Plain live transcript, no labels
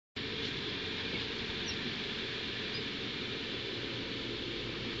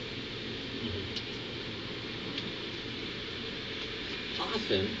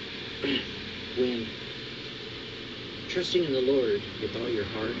often, when trusting in the Lord with all your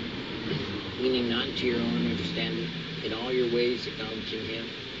heart, leaning not to your own understanding, in all your ways acknowledging Him,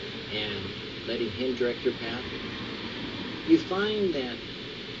 and letting Him direct your path, you find that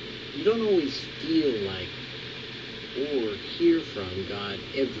you don't always feel like or hear from God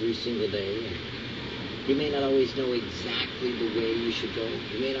every single day. And you may not always know exactly the way you should go.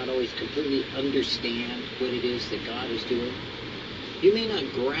 You may not always completely understand what it is that God is doing. You may not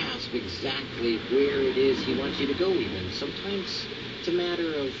grasp exactly where it is He wants you to go even. Sometimes it's a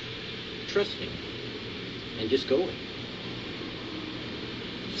matter of trusting and just going.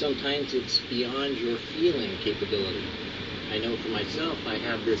 Sometimes it's beyond your feeling capability. I know for myself, I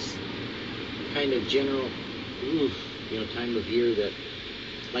have this kind of general, time of year that,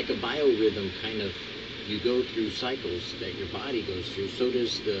 like a biorhythm kind of, you go through cycles that your body goes through. So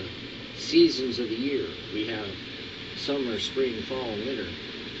does the seasons of the year. We have summer, spring, fall, and winter.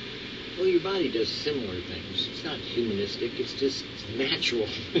 Well, your body does similar things. It's not humanistic. It's just natural.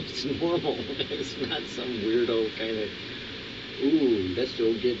 It's normal. It's not some weirdo kind of, let's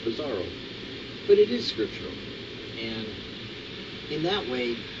go get bizarro. But it is scriptural. And in that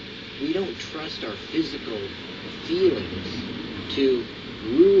way, we don't trust our physical feelings to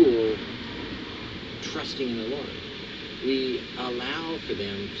rule trusting in the Lord. We allow for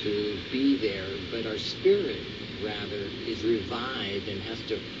them to be there, but our spirit, rather, is revived and has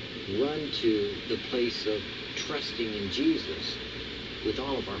to run to the place of trusting in Jesus with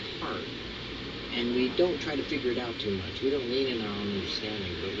all of our heart. And we don't try to figure it out too much. We don't lean in our own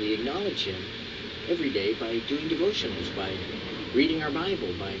understanding, but we acknowledge Him every day by doing devotionals, by reading our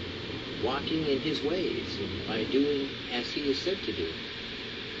Bible, by walking in His ways, and by doing as He is said to do.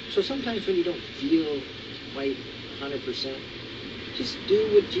 So sometimes when you don't feel quite 100%, just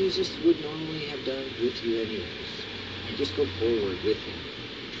do what Jesus would normally have done with you anyways. And just go forward with Him,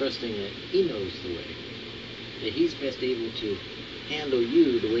 trusting that He knows the way, that He's best able to handle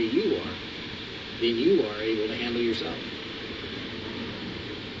you the way you are than you are able to handle yourself.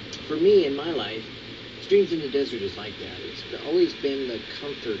 For me, in my life, Streams in the Desert is like that. It's always been the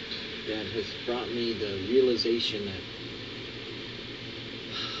comfort that has brought me the realization that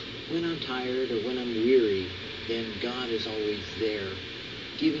when I'm tired or when I'm weary, then God is always there,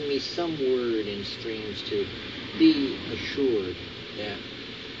 giving me some word in streams to be assured that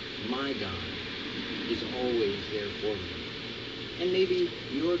my God is always there for me. And maybe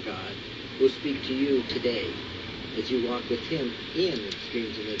your God will speak to you today as you walk with Him in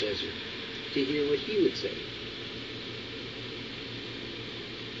Streams in the Desert to hear what He would say.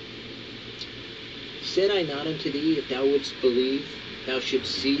 Said I not unto thee, if thou wouldst believe, thou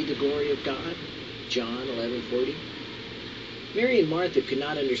shouldst see the glory of God? John 11:40. Mary and Martha could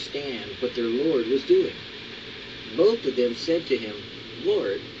not understand what their Lord was doing. Both of them said to Him,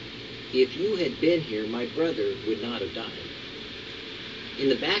 Lord, if you had been here, my brother would not have died. In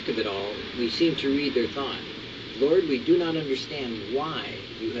the back of it all, we seem to read their thought, Lord, we do not understand why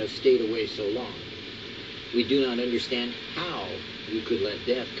you have stayed away so long. We do not understand how you could let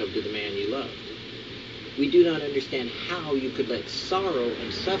death come to the man you loved. We do not understand how you could let sorrow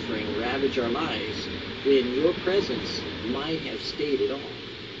and suffering ravage our lives when your presence might have stayed at all.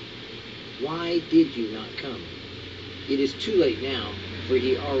 Why did you not come? It is too late now, for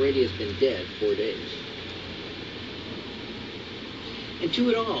he already has been dead 4 days. And to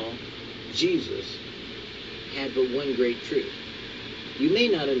it all, Jesus had but one great truth. You may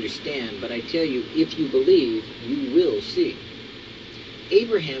not understand, but I tell you, if you believe, you will see.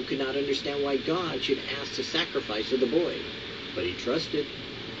 Abraham could not understand why God should ask the sacrifice of the boy, but he trusted.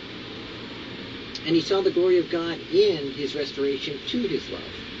 And he saw the glory of God in his restoration to his love.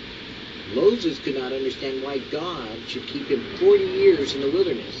 Moses could not understand why God should keep him 40 years in the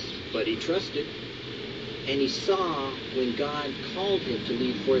wilderness, but he trusted. And he saw when God called him to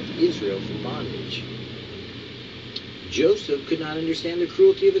lead forth Israel from bondage. Joseph could not understand the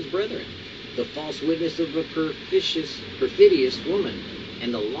cruelty of his brethren, the false witness of a perfidious woman,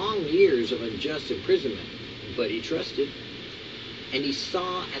 and the long years of unjust imprisonment, but he trusted. And he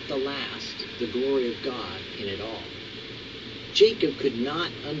saw at the last the glory of God in it all. Jacob could not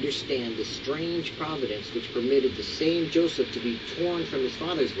understand the strange providence which permitted the same Joseph to be torn from his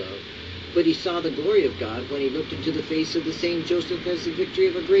father's love, but he saw the glory of God when he looked into the face of the same Joseph as the victory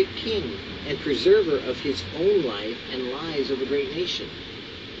of a great king and preserver of his own life and lives of a great nation.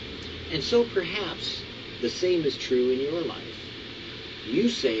 And so perhaps the same is true in your life. You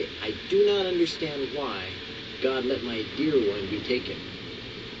say, I do not understand why God let my dear one be taken.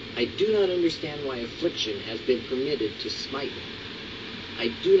 I do not understand why affliction has been permitted to smite me.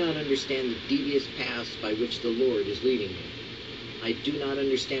 I do not understand the devious paths by which the Lord is leading me. I do not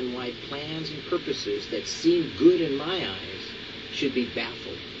understand why plans and purposes that seem good in my eyes should be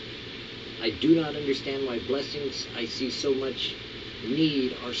baffled. I do not understand why blessings I see so much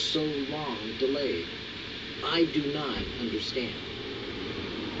need are so long delayed. I do not understand.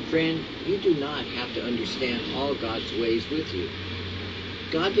 Friend, you do not have to understand all God's ways with you.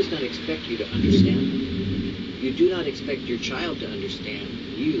 God does not expect you to understand them. You do not expect your child to understand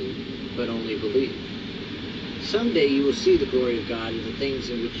you, but only believe. Someday you will see the glory of God in the things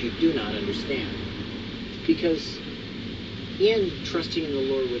in which you do not understand. Because in trusting in the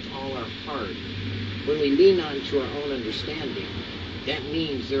Lord with all our heart, when we lean on to our own understanding, that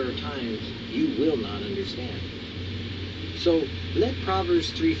means there are times you will not understand. So let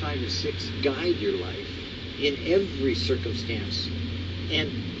Proverbs 3, 5, and 6 guide your life in every circumstance.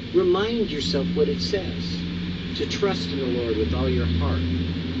 And remind yourself what it says. To trust in the Lord with all your heart.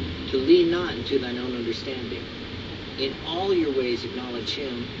 To lean not into thine own understanding. In all your ways acknowledge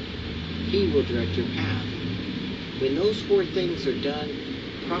Him. He will direct your path. When those 4 things are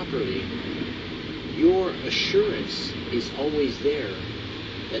done properly, your assurance is always there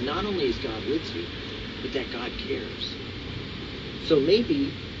that not only is God with you, but that God cares. So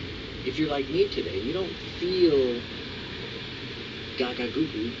maybe, if you're like me today, you don't feel gaga goo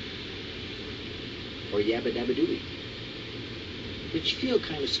goo or yabba dabba dooey, but you feel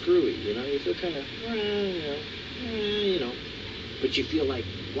kind of screwy, you feel kind of, but you feel like,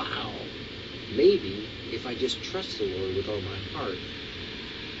 wow, maybe if I just trust the Lord with all my heart,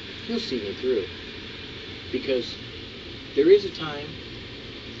 He'll see me through. Because there is a time,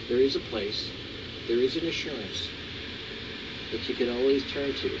 there is a place, there is an assurance that you can always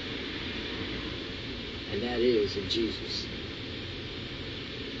turn to, and that is in Jesus.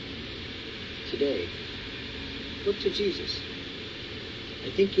 Today, look to Jesus. I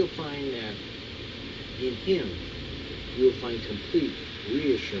think you'll find that in Him you'll find complete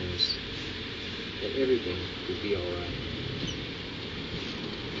reassurance that everything will be all right.